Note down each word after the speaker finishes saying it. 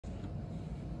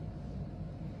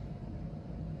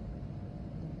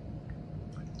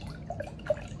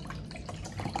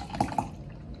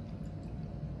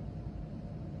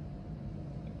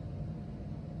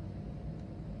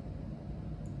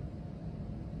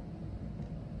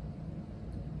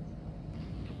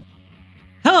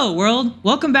Hello world!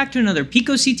 Welcome back to another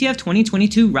picoCTF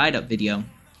 2022 write-up video.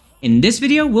 In this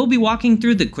video, we'll be walking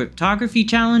through the cryptography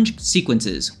challenge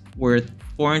sequences worth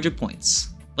 400 points.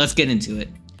 Let's get into it.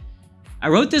 I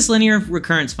wrote this linear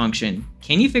recurrence function.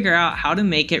 Can you figure out how to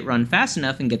make it run fast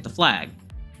enough and get the flag?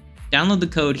 Download the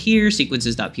code here,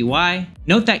 sequences.py.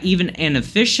 Note that even an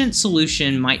efficient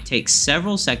solution might take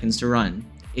several seconds to run.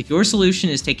 If your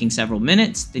solution is taking several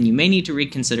minutes, then you may need to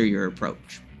reconsider your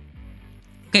approach.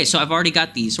 Okay, so I've already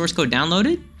got the source code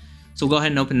downloaded, so we'll go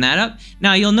ahead and open that up.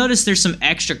 Now you'll notice there's some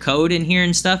extra code in here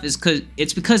and stuff.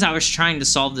 It's because I was trying to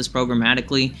solve this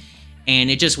programmatically and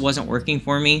it just wasn't working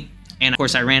for me. And of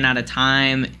course I ran out of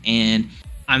time and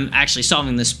I'm actually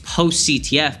solving this post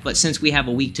CTF, but since we have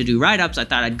a week to do write-ups, I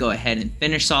thought I'd go ahead and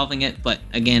finish solving it. But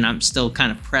again, I'm still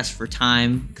kind of pressed for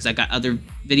time because I got other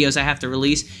videos I have to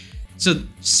release. So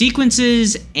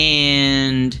sequences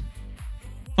and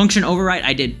function override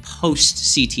I did post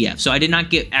CTF, so I did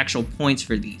not get actual points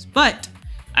for these, but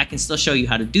I can still show you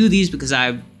how to do these because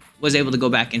I was able to go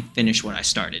back and finish what I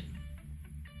started.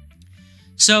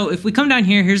 So if we come down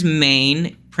here, here's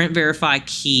main, print verify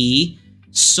key,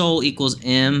 sol equals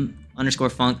m underscore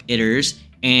func iters,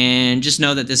 and just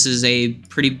know that this is a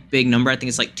pretty big number. I think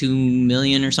it's like 2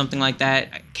 million or something like that.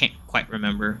 I can't quite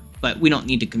remember, but we don't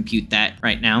need to compute that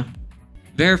right now.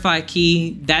 Verify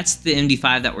key, that's the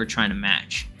MD5 that we're trying to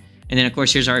match. And then of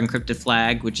course here's our encrypted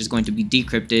flag, which is going to be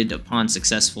decrypted upon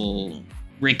successful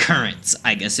recurrence,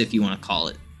 I guess if you want to call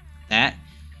it that.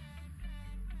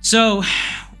 So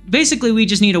basically we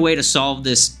just need a way to solve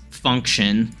this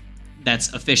function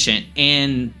that's efficient.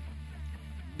 And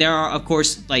there are, of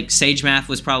course, like Sage Math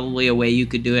was probably a way you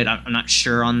could do it. I'm not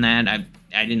sure on that. I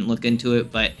didn't look into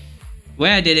it, but the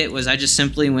way I did it was I just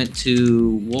simply went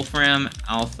to Wolfram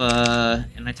Alpha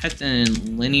and I typed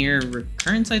in linear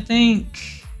recurrence, I think.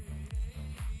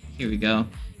 Here we go.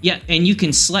 Yeah, and you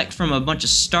can select from a bunch of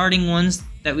starting ones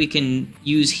that we can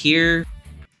use here.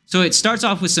 So it starts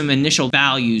off with some initial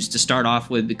values to start off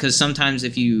with, because sometimes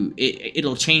if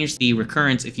it'll change the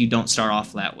recurrence if you don't start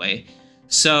off that way.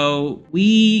 So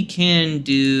we can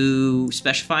do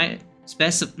specify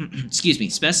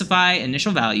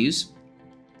initial values.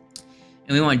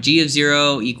 And we want g of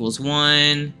 0 equals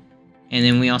 1. And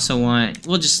then we also want,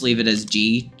 we'll just leave it as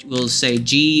g. We'll say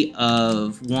g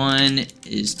of 1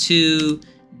 is 2,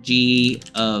 g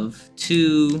of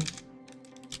 2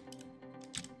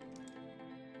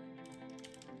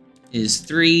 is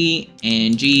 3,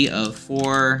 and g of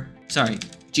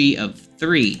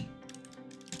 3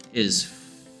 is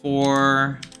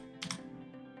 4.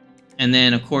 And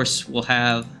then of course we'll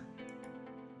have,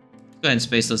 go ahead and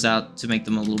space those out to make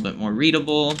them a little bit more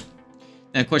readable.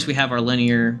 And of course we have our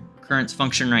linear recurrence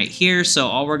function right here. So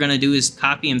all we're going to do is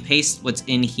copy and paste what's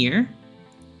in here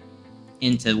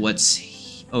into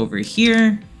what's over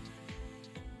here.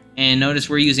 And notice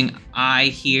we're using I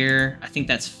here. I think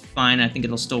that's fine. I think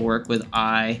it'll still work with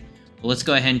I. But let's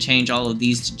go ahead and change all of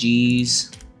these to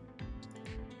G's.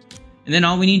 And then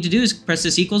all we need to do is press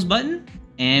this equals button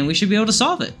and we should be able to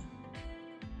solve it.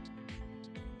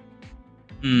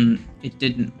 It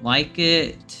didn't like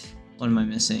it. What am I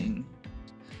missing?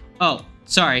 Oh,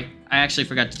 sorry. I actually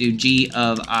forgot to do g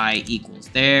of I equals.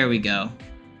 There we go.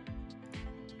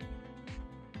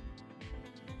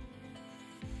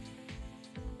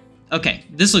 Okay,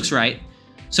 this looks right.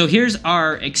 So here's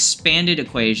our expanded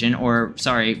equation, or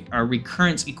sorry, our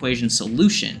recurrence equation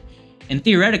solution. And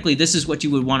theoretically, this is what you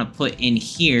would want to put in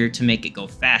here to make it go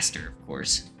faster, of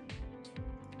course.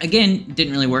 Again, it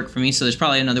didn't really work for me, so there's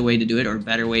probably another way to do it or a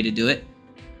better way to do it.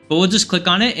 But we'll just click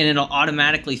on it and it'll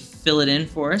automatically fill it in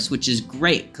for us, which is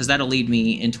great because that'll lead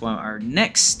me into our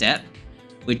next step,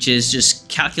 which is just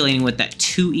calculating what that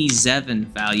 2E7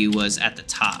 value was at the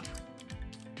top.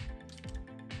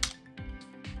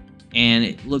 And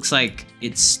it looks like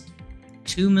it's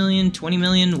 2 million, 20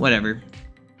 million, whatever.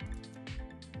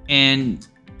 And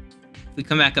if we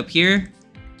come back up here,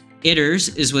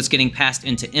 iters is what's getting passed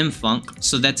into mfunc,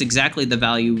 so that's exactly the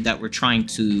value that we're trying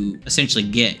to essentially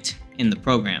get in the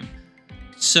program.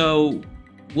 So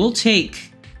we'll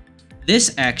take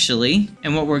this actually,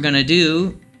 and what we're gonna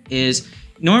do is,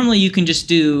 normally you can just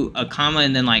do a comma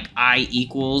and then like I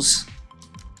equals,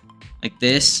 like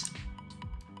this,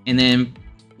 and then,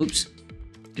 oops,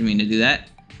 didn't mean to do that.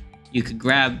 You could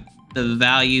grab the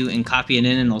value and copy it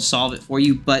in and it'll solve it for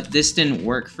you, but this didn't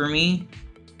work for me.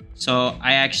 So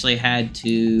I actually had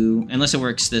to, unless it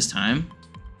works this time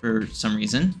for some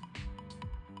reason.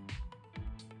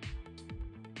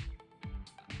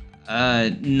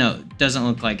 No, it doesn't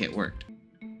look like it worked.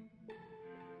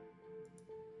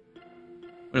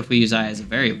 What if we use I as a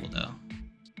variable though?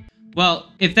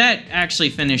 Well, if that actually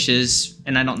finishes,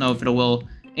 and I don't know if it will,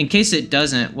 in case it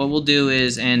doesn't, what we'll do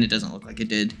is, and it doesn't look like it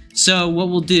did. So what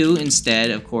we'll do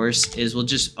instead, of course, is we'll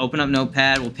just open up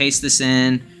Notepad, we'll paste this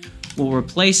in, we'll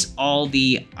replace all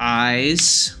the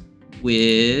i's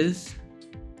with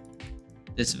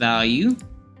this value.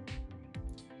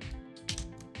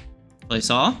 Place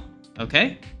all,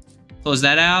 okay. Close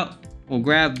that out, we'll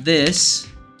grab this,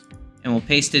 and we'll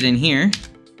paste it in here,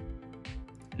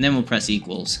 and then we'll press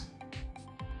equals.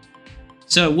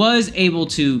 So it was able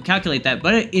to calculate that,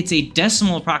 but it's a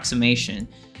decimal approximation.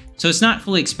 So it's not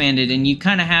fully expanded, and you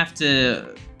kind of have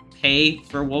to pay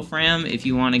for Wolfram if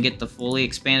you want to get the fully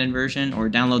expanded version or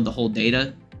download the whole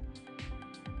data.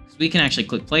 So we can actually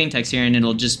click plain text here, and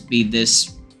it'll just be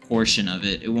this portion of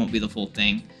it. It won't be the full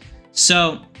thing.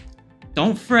 So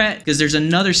don't fret, because there's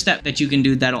another step that you can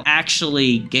do that'll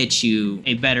actually get you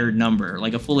a better number,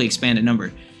 like a fully expanded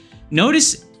number.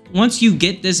 Notice once you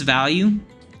get this value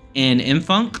in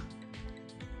mfunc,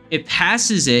 it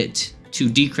passes it to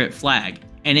decrypt flag.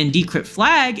 And in decrypt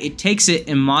flag, it takes it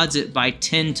and mods it by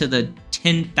 10 to the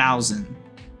 10,000.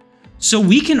 So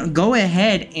we can go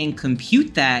ahead and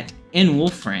compute that in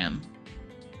Wolfram.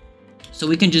 So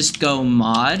we can just go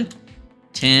mod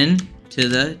 10 to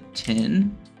the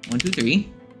 10, 1, 2,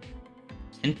 3,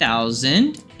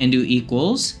 10,000 and do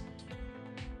equals.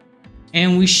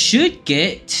 And we should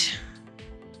get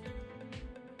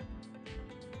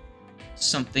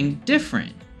something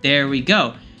different. There we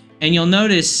go. And you'll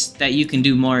notice that you can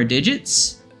do more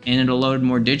digits, and it'll load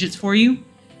more digits for you.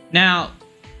 Now,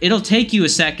 it'll take you a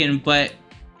second, but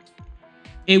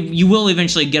you will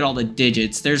eventually get all the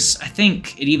digits. There's, I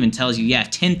think it even tells you, yeah,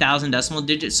 10,000 decimal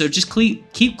digits. So just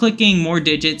keep clicking more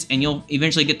digits, and you'll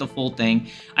eventually get the full thing.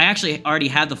 I actually already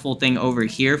have the full thing over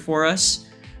here for us,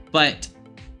 but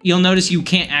you'll notice you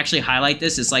can't actually highlight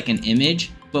this. It's like an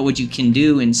image. But what you can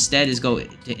do instead is go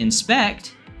to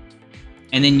inspect,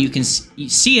 and then you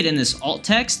see it in this alt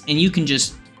text, and you can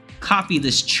just copy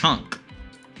this chunk.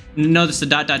 Notice the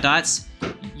dots.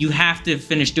 You have to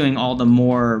finish doing all the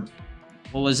more,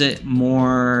 what was it?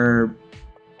 More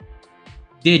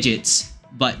digits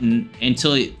button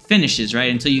until it finishes,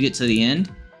 right? Until you get to the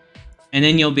end. And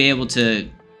then you'll be able to,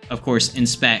 of course,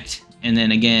 inspect. And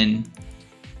then again,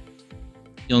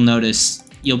 you'll notice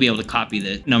you'll be able to copy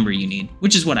the number you need,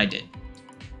 which is what I did.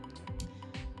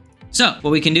 So what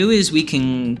we can do is we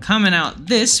can comment out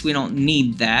this. We don't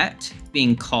need that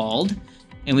being called.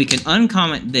 And we can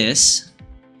uncomment this.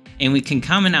 And we can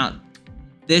comment out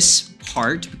this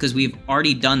part because we've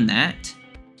already done that.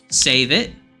 Save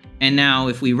it. And now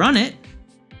if we run it,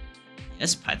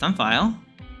 yes, Python file,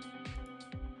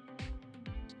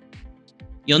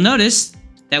 you'll notice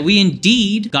that we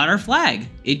indeed got our flag.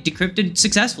 It decrypted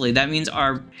successfully. That means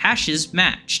our hashes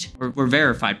matched or were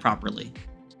verified properly.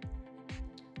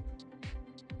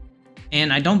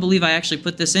 And I don't believe I actually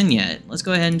put this in yet. Let's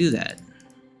go ahead and do that.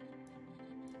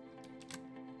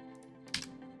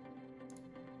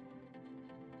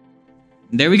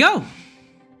 There we go.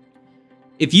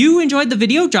 If you enjoyed the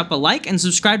video, drop a like and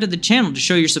subscribe to the channel to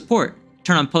show your support.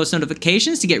 Turn on post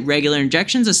notifications to get regular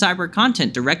injections of cyber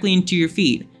content directly into your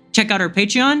feed. Check out our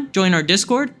Patreon, join our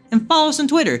Discord, and follow us on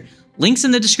Twitter. Links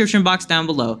in the description box down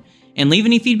below. And leave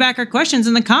any feedback or questions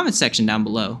in the comments section down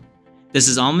below. This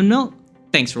is Almond Milk.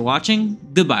 Thanks for watching.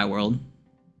 Goodbye, world.